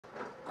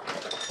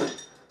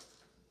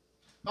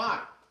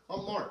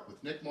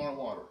NicMar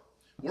Water.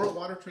 We're a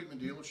water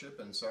treatment dealership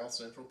in south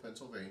central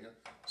Pennsylvania,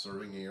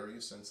 serving the area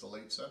since the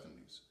late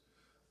 70s.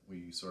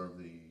 We serve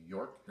the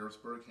York,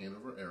 Harrisburg,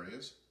 Hanover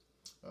areas.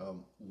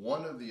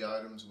 One of the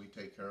items we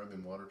take care of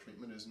in water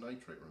treatment is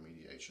nitrate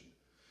remediation.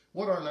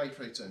 What are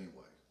nitrates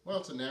anyway? Well,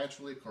 it's a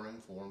naturally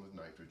occurring form of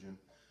nitrogen.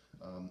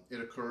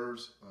 It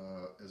occurs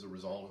as a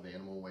result of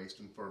animal waste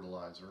and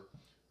fertilizer.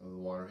 The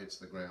water hits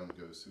the ground,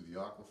 goes through the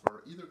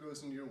aquifer, either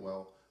goes into your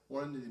well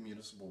or into the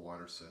municipal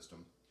water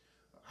system.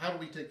 How do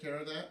we take care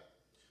of that?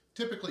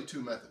 Typically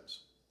two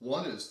methods.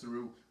 One is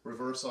through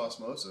reverse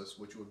osmosis,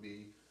 which would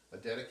be a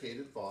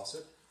dedicated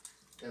faucet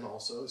and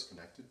also is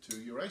connected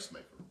to your ice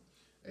maker.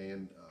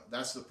 And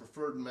that's the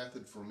preferred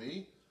method for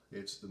me.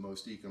 It's the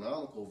most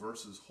economical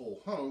versus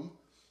whole home,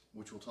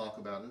 which we'll talk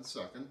about in a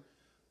second.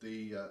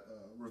 The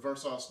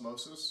reverse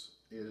osmosis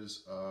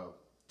is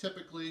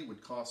typically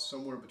would cost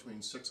somewhere between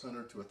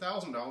 $600 to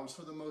 $1,000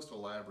 for the most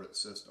elaborate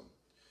system.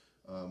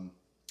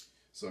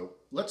 So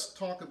let's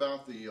talk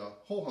about the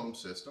whole home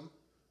system,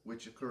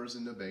 which occurs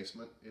in the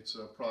basement. It's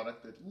a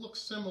product that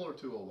looks similar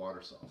to a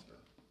water softener.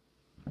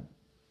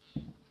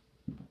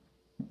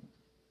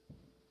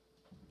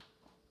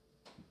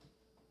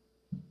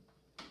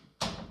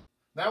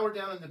 Now we're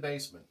down in the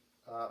basement.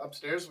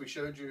 Upstairs we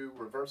showed you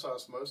reverse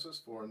osmosis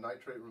for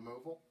nitrate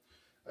removal,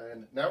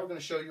 and now we're going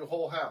to show you a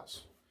whole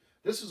house.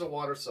 This is a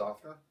water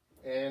softener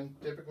and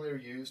typically are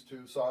used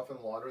to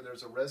soften water.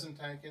 There's a resin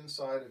tank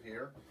inside of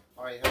here.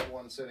 I have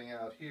one sitting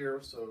out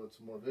here so it's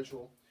more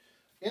visual.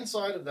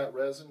 Inside of that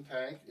resin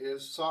tank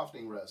is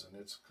softening resin.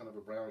 It's kind of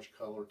a brownish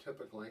color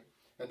typically,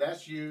 and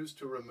that's used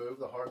to remove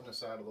the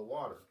hardness out of the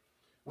water.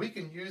 We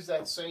can use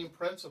that same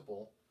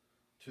principle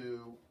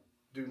to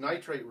do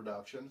nitrate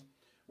reduction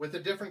with a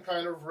different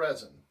kind of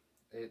resin.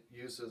 It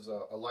uses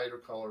a lighter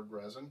colored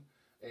resin,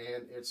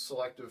 and it's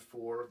selective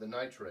for the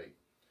nitrate.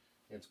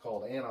 It's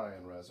called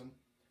anion resin,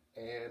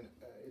 and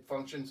it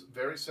functions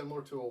very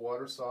similar to a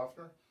water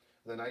softener.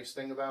 The nice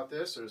thing about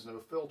this, there's no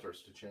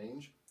filters to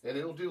change, and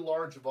it'll do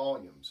large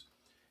volumes.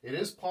 It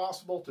is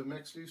possible to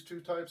mix these two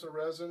types of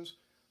resins.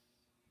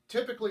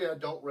 Typically, I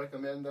don't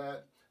recommend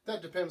that.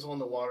 That depends on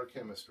the water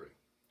chemistry.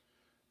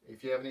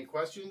 If you have any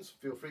questions,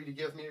 feel free to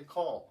give me a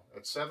call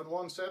at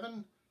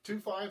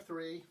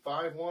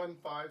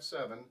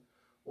 717-253-5157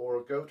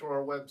 or go to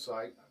our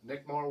website,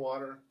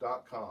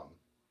 NicMarWater.com.